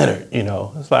 man, Leonard,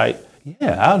 it's like,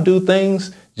 yeah, I'll do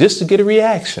things just to get a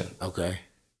reaction. Okay.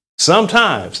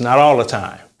 Sometimes, not all the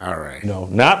time. All right.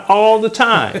 Not all the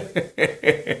time.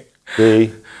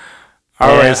 See?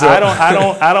 All right. So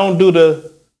I don't do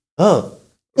the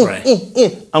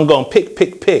right. I'm going pick.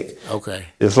 Okay.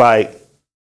 It's like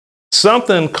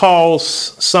something calls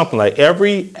something. Like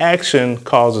every action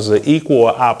causes an equal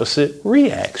or opposite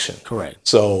reaction. Correct.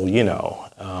 So,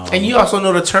 and you also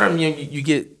know the term, you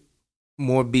get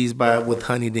more bees with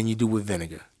honey than you do with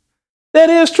vinegar. That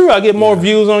is true. I get more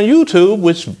views on YouTube,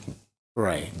 which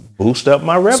boost up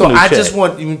my revenue. So I just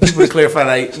want people to clarify,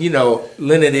 like,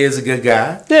 Leonard is a good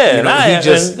guy. Yeah,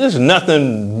 there's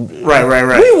nothing. Right.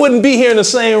 We wouldn't be here in the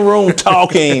same room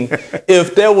talking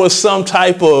if there was some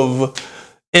type of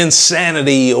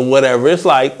insanity or whatever. It's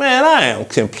like, man, I am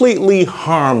completely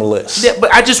harmless. Yeah,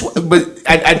 but I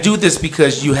do this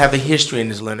because you have a history in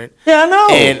this, Leonard. Yeah, I know.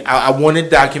 And I want to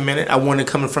document it. I want it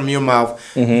coming from your mouth.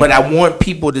 Mm-hmm. But I want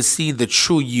people to see the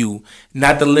true you,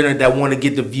 not the Leonard that want to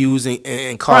get the views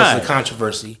and cause the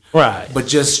controversy. Right. But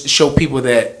just show people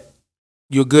that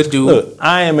you're a good dude. Look,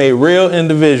 I am a real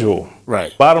individual.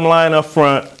 Right. Bottom line up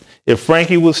front, if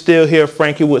Frankie was still here,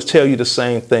 Frankie would tell you the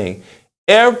same thing.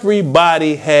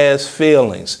 Everybody has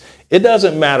feelings. It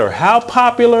doesn't matter how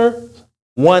popular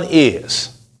one is.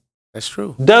 That's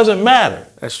true. Doesn't matter.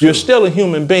 That's true. You're still a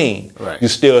human being. Right. You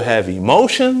still have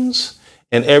emotions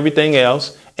and everything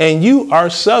else, and you are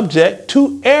subject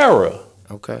to error.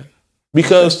 Okay.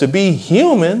 Because to be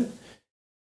human,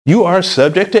 you are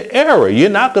subject to error. You're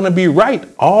not going to be right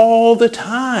all the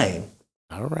time.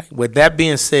 All right. With that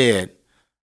being said,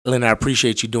 Leonard, I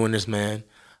appreciate you doing this, man.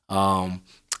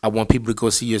 I want people to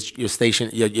go see your station,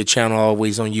 your channel,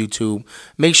 always on YouTube.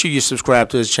 Make sure you subscribe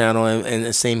to his channel,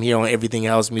 and same here on Everything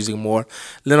House Music More.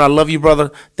 Leonard, I love you,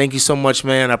 brother. Thank you so much,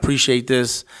 man. I appreciate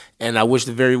this, and I wish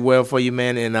the very well for you,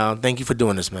 man. And thank you for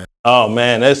doing this, man. Oh,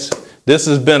 man, this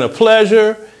has been a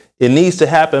pleasure. It needs to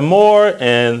happen more,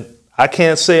 and I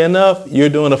can't say enough. You're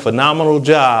doing a phenomenal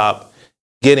job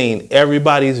getting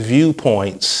everybody's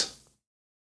viewpoints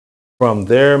from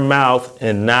their mouth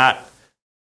and not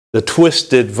the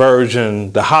twisted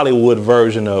version, the Hollywood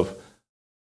version of,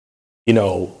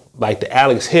 like the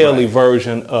Alex Haley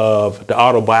version of the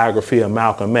autobiography of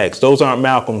Malcolm X. Those aren't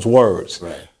Malcolm's words.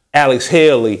 Right. Alex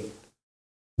Haley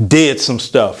did some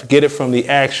stuff. Get it from the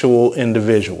actual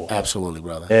individual. Absolutely,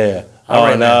 brother. Yeah. All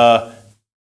right, man.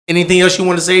 Anything else you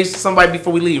want to say to somebody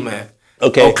before we leave, man?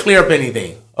 Okay. Or clear up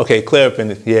anything. Okay, clear up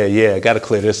anything. Yeah, got to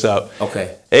clear this up.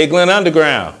 Okay. Hey, Glenn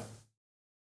Underground.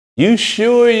 You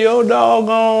sure your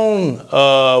doggone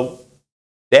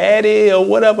daddy or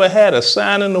whatever had a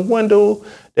sign in the window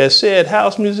that said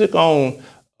house music on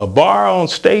a bar on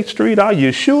State Street? Are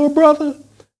you sure, brother?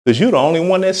 Because you're the only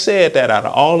one that said that out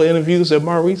of all the interviews that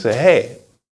Maurice had.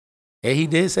 Yeah, he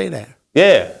did say that.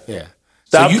 Yeah. Yeah.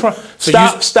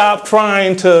 Stop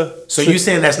trying to. So you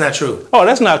saying that's not true? Oh,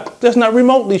 that's not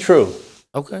remotely true.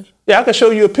 Okay. Yeah, I can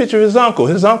show you a picture of his uncle.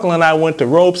 His uncle and I went to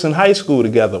Robeson High School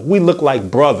together. We look like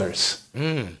brothers.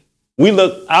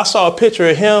 I saw a picture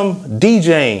of him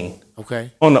DJing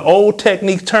on the old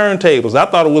Technique turntables. I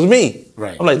thought it was me.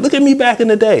 Right. I'm like, look at me back in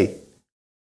the day.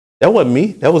 That wasn't me.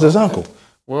 That was his uncle.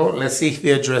 Well, let's see if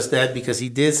he addressed that, because he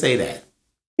did say that.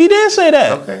 He did say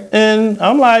that. Okay. And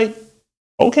I'm like,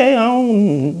 okay, I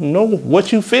don't know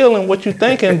what you feeling, what you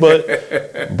thinking, but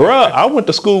bruh, I went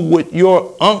to school with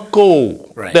your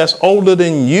uncle that's older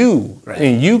than you,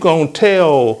 and you gonna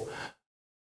tell.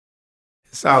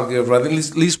 It's all good, brother.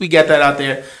 At least we got that out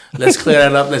there. Let's clear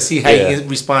that up. Let's see how you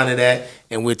respond to that,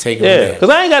 and we'll take it from there. Because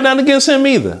I ain't got nothing against him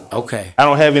either. Okay. I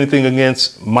don't have anything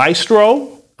against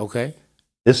Maestro. Okay.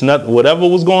 It's not whatever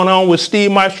was going on with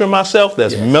Steve Maestro and myself.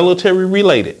 That's military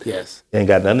related. Yes. Ain't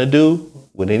got nothing to do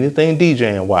with anything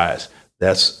DJing wise.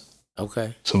 That's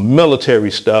some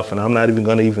military stuff, and I'm not even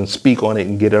going to even speak on it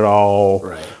and get it all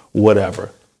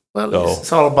whatever. Well,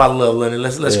 it's all about love, Leonard.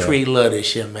 Let's create love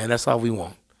this year, man. That's all we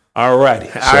want. All righty.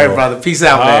 All right, brother. Peace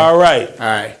out, man. All right. All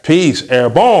right. Peace.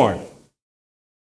 Airborne.